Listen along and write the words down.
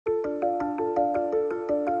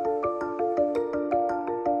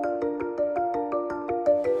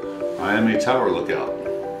I am a tower lookout.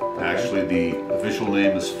 Actually, the official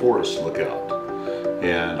name is forest lookout.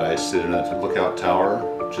 And I sit in a lookout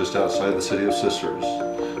tower just outside the city of Sisters.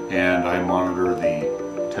 And I monitor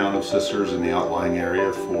the town of Sisters and the outlying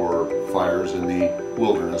area for fires in the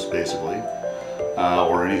wilderness, basically,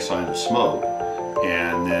 or any sign of smoke.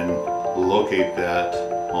 And then locate that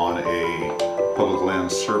on a public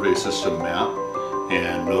land survey system map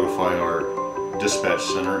and notify our dispatch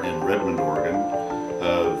center in Redmond, Oregon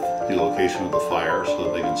of the location of the fire so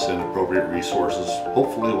that they can send appropriate resources,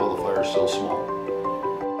 hopefully while the fire is still small.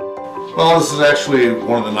 Well, this is actually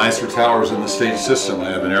one of the nicer towers in the state system. I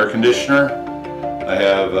have an air conditioner, I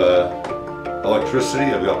have electricity,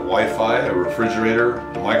 I've got Wi-Fi, a refrigerator,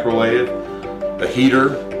 a microwave, a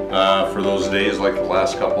heater for those days like the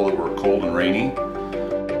last couple that were cold and rainy.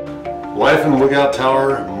 Life in a lookout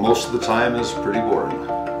tower most of the time is pretty boring.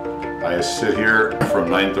 I sit here from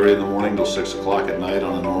 9:30 in the morning till 6 o'clock at night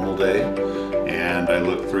on a normal day, and I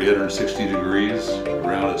look 360 degrees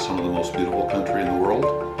around at some of the most beautiful country in the world.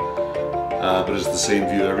 But it's the same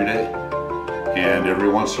view every day. And every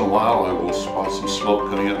once in a while I will spot some smoke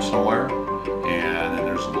coming up somewhere, and then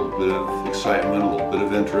there's a little bit of excitement, a little bit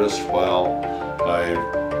of interest while I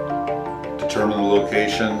determine the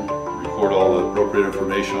location, record all the appropriate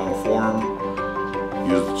information on a form,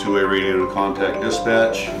 use the two-way radio to contact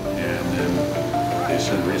dispatch, and then they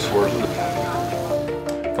send resources.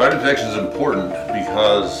 Fire detection is important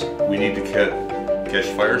because we need to catch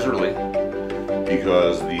fires early,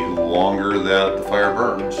 because the longer that the fire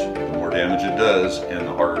burns, the more damage it does and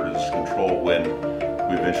the harder it is to control when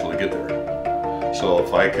we eventually get there. So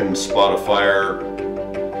if I can spot a fire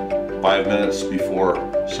 5 minutes before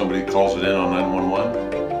somebody calls it in on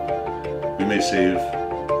 911, we may save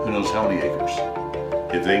who knows how many acres.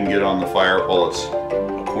 If they can get on the fire while it's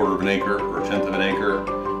a quarter of an acre or a tenth of an acre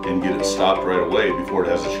and get it stopped right away before it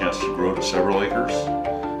has a chance to grow to several acres,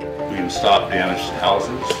 we can stop damage to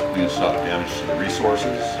houses, we can stop damage to the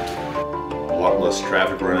resources. A lot less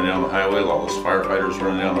traffic running down the highway, a lot less firefighters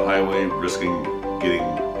running down the highway, risking getting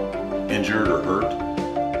injured or hurt.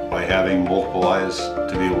 By having multiple eyes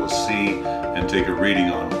to be able to see and take a reading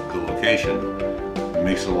on the location, it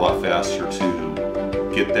makes it a lot faster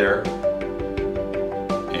to get there,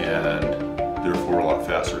 and therefore a lot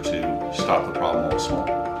faster to stop the problem while it's small.